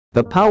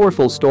The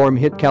powerful storm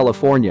hit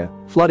California,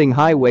 flooding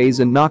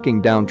highways and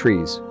knocking down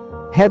trees.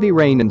 Heavy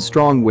rain and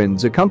strong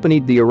winds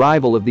accompanied the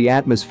arrival of the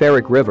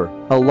atmospheric river,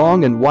 a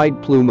long and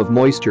wide plume of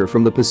moisture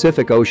from the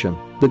Pacific Ocean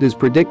that is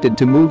predicted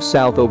to move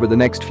south over the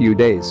next few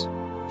days.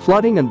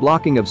 Flooding and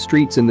blocking of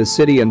streets in the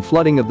city and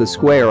flooding of the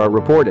square are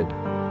reported.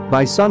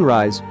 By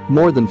sunrise,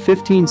 more than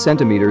 15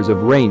 centimeters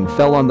of rain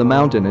fell on the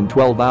mountain in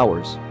 12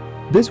 hours.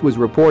 This was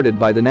reported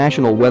by the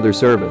National Weather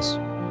Service.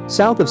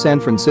 South of San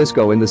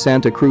Francisco in the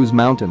Santa Cruz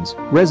Mountains,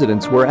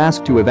 residents were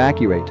asked to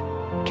evacuate.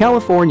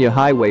 California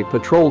Highway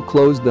Patrol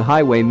closed the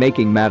highway,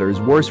 making matters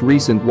worse.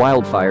 Recent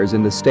wildfires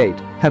in the state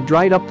have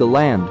dried up the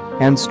land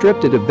and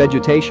stripped it of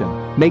vegetation,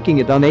 making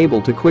it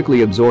unable to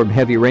quickly absorb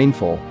heavy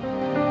rainfall.